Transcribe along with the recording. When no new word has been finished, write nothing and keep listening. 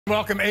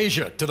Welcome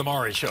Asia to the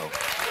Maury Show.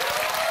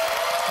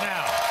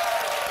 Now,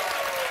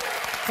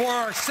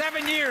 for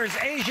 7 years,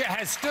 Asia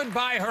has stood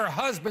by her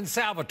husband,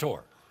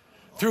 Salvatore,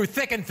 through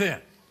thick and thin.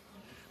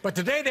 But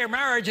today their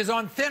marriage is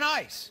on thin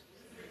ice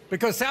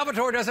because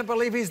Salvatore doesn't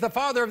believe he's the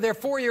father of their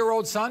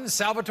 4-year-old son,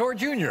 Salvatore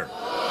Jr.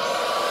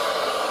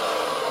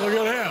 Look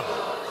at him.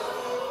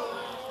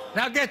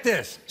 Now get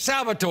this.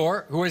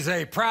 Salvatore, who is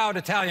a proud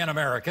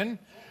Italian-American,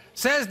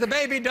 says the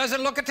baby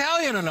doesn't look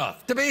Italian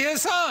enough to be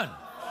his son.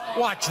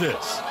 Watch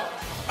this.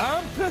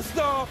 I'm pissed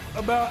off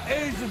about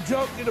Asia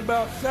joking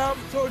about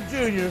Salvatore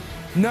Jr.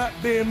 not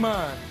being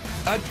mine.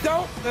 I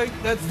don't think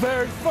that's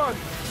very funny.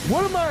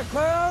 What am I, a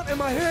clown? Am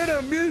I here to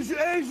amuse you,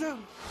 Asia?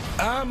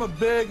 I'm a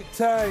big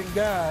Italian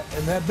guy,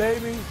 and that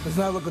baby does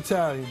not look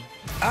Italian.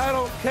 I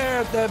don't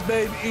care if that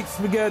baby eats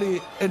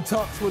spaghetti and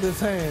talks with his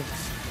hands.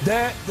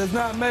 That does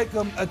not make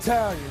him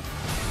Italian.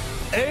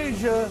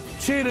 Asia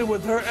cheated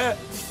with her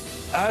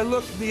ex. I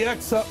looked the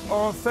ex up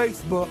on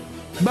Facebook.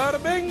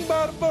 Bada bing,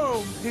 bada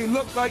boom, he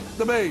looked like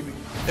the baby.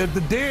 If the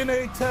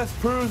DNA test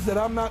proves that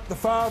I'm not the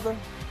father,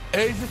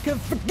 Asia can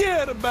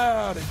forget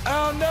about it.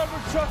 I'll never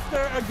trust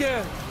her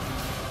again.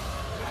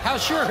 How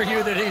sure are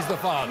you that he's the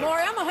father?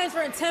 Maury, I'm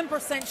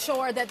 110%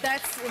 sure that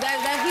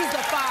he's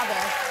the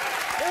father.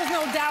 There's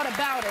no doubt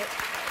about it.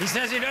 He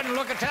says he doesn't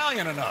look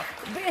Italian enough.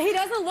 He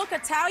doesn't look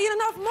Italian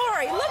enough?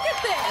 Maury, look at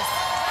this.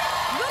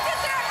 Look at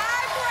their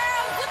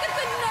eyebrows. Look at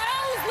the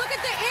nose. Look at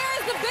the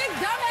ears, the big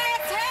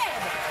dumbass head.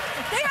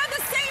 They have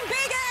the same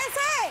big-ass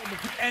head.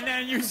 And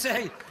then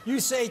you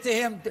say to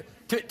him,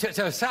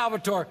 to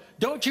Salvatore,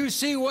 don't you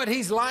see what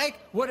he's like?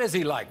 What is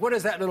he like? What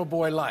is that little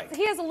boy like?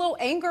 He has a little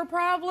anger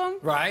problem.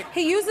 Right.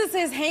 He uses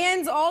his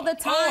hands all the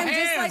time. Oh,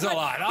 hands just a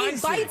lot. He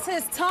bites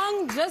his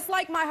tongue just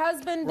like my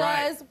husband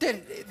does.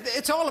 Right.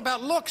 It's all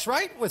about looks,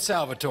 right, with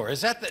Salvatore?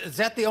 Is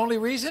that the only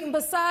reason?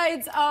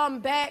 Besides,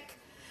 back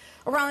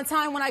around the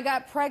time when I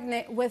got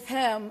pregnant with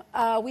him,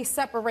 we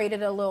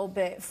separated a little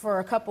bit for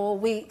a couple of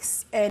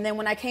weeks. And then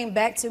when I came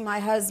back to my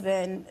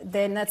husband,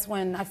 then that's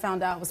when I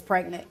found out I was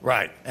pregnant.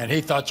 Right. And he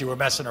thought you were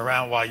messing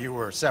around while you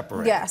were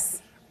separated.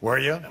 Yes. Were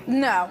you?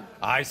 No.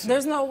 I see.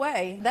 There's no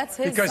way. That's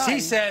his Because son. he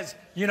says,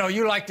 you know,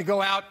 you like to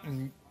go out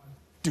and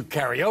do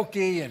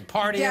karaoke and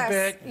party a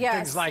bit, and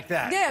things like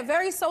that. Yeah,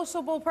 very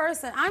sociable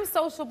person. I'm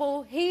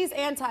sociable. He's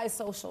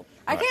antisocial.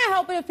 I can't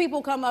help it if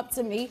people come up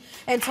to me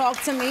and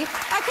talk to me.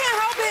 I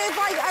can't help it if,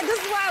 like, this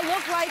is what I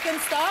look like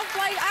and stuff.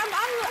 Like,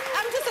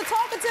 I'm just a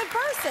talkative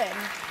person.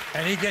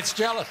 And he gets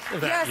jealous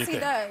of that, Yes, he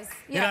does.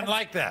 He doesn't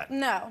like that?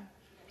 No.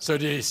 So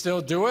do you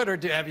still do it, or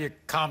have you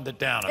calmed it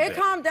down a bit? It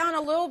calmed down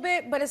a little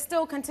bit, but it's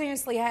still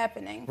continuously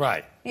happening.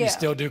 Right. Yeah. You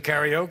still do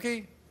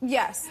karaoke?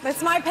 Yes,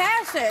 that's my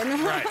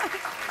passion. Right.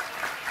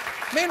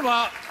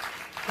 Meanwhile,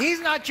 he's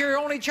not your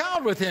only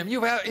child with him.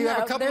 You have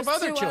a couple of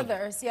other children.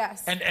 There's 2 others,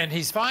 yes. And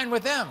he's fine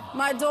with them.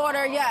 My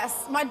daughter,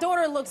 yes. My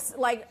daughter looks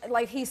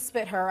like he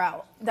spit her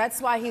out.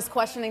 That's why he's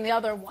questioning the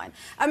other one.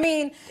 I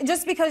mean,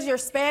 just because you're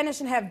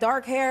Spanish and have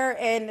dark hair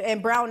and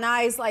brown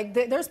eyes, like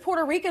there's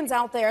Puerto Ricans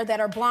out there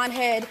that are blonde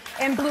head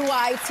and blue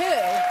eye too.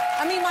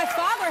 I mean, my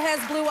father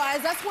has blue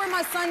eyes. That's where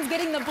my son's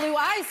getting the blue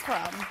eyes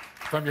from.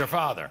 From your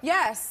father?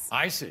 Yes.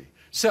 I see.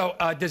 So,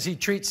 does he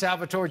treat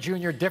Salvatore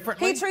Jr.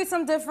 differently? He treats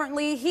him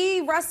differently.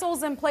 He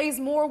wrestles and plays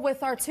more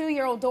with our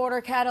 2-year-old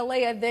daughter,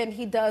 Catalea, than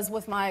he does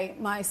with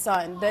my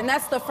son. Then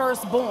that's the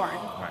firstborn.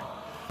 Right.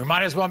 We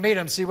might as well meet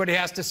him, see what he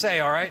has to say,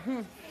 all right?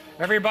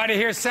 Everybody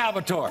here's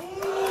Salvatore.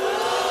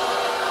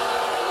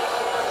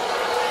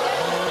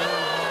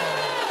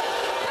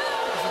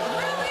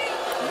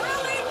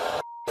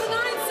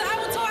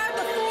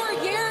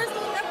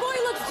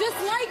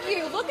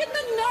 Look at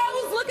the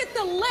nose, look at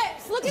the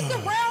lips, look at the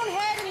round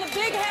head and the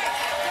big head,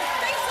 the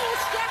facial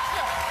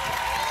structure.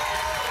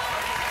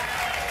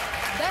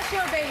 That's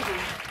your baby.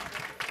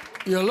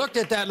 You looked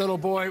at that little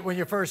boy when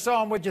you first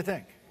saw him. What'd you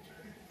think?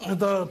 I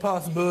thought a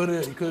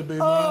possibility he could be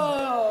mine.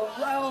 Oh,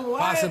 well,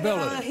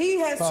 possibility. He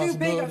has too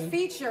big of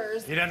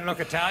features. He doesn't look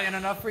Italian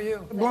enough for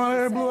you? Blonde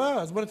hair, blue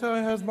eyes. What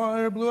Italian has blonde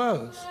hair, blue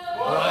eyes?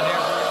 Blonde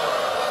hair,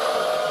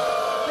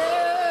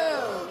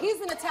 Boo.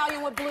 He's an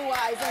Italian with blue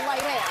eyes and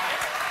light hair.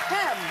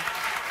 Him.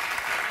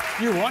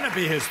 You want to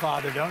be his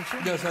father, don't you?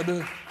 Yes, I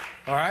do.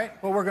 All right.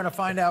 Well, we're going to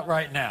find out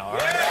right now. All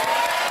right?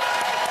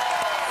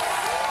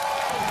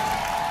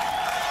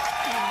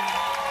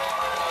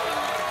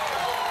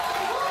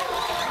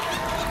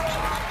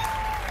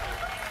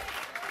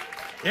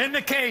 In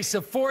the case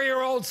of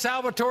 4-year-old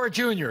Salvatore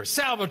Jr.,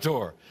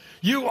 Salvatore,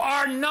 you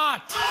are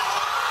not the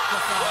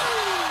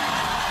father.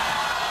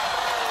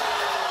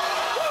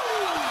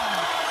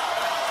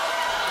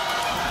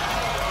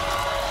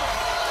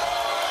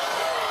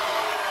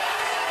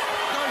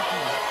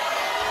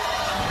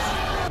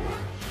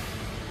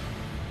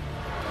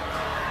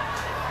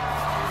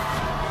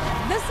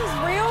 This is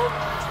real?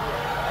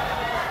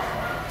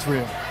 It's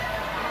real.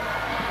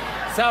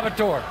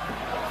 Salvatore.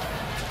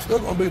 Still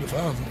gonna be the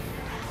father.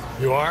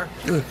 You are?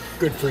 Yeah.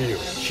 Good for you.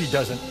 She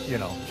doesn't, you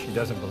know, she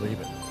doesn't believe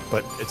it.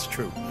 But it's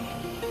true.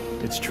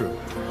 It's true.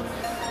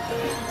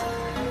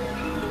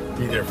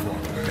 Be there for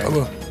him. Okay? I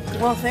will.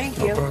 Well, thank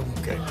you. No problem.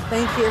 Okay.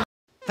 Thank you.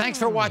 Thanks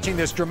for watching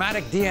this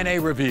dramatic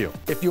DNA reveal.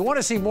 If you want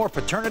to see more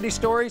paternity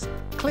stories,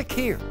 click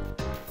here.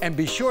 And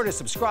be sure to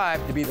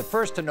subscribe to be the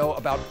first to know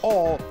about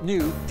all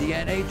new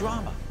DNA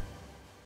drama.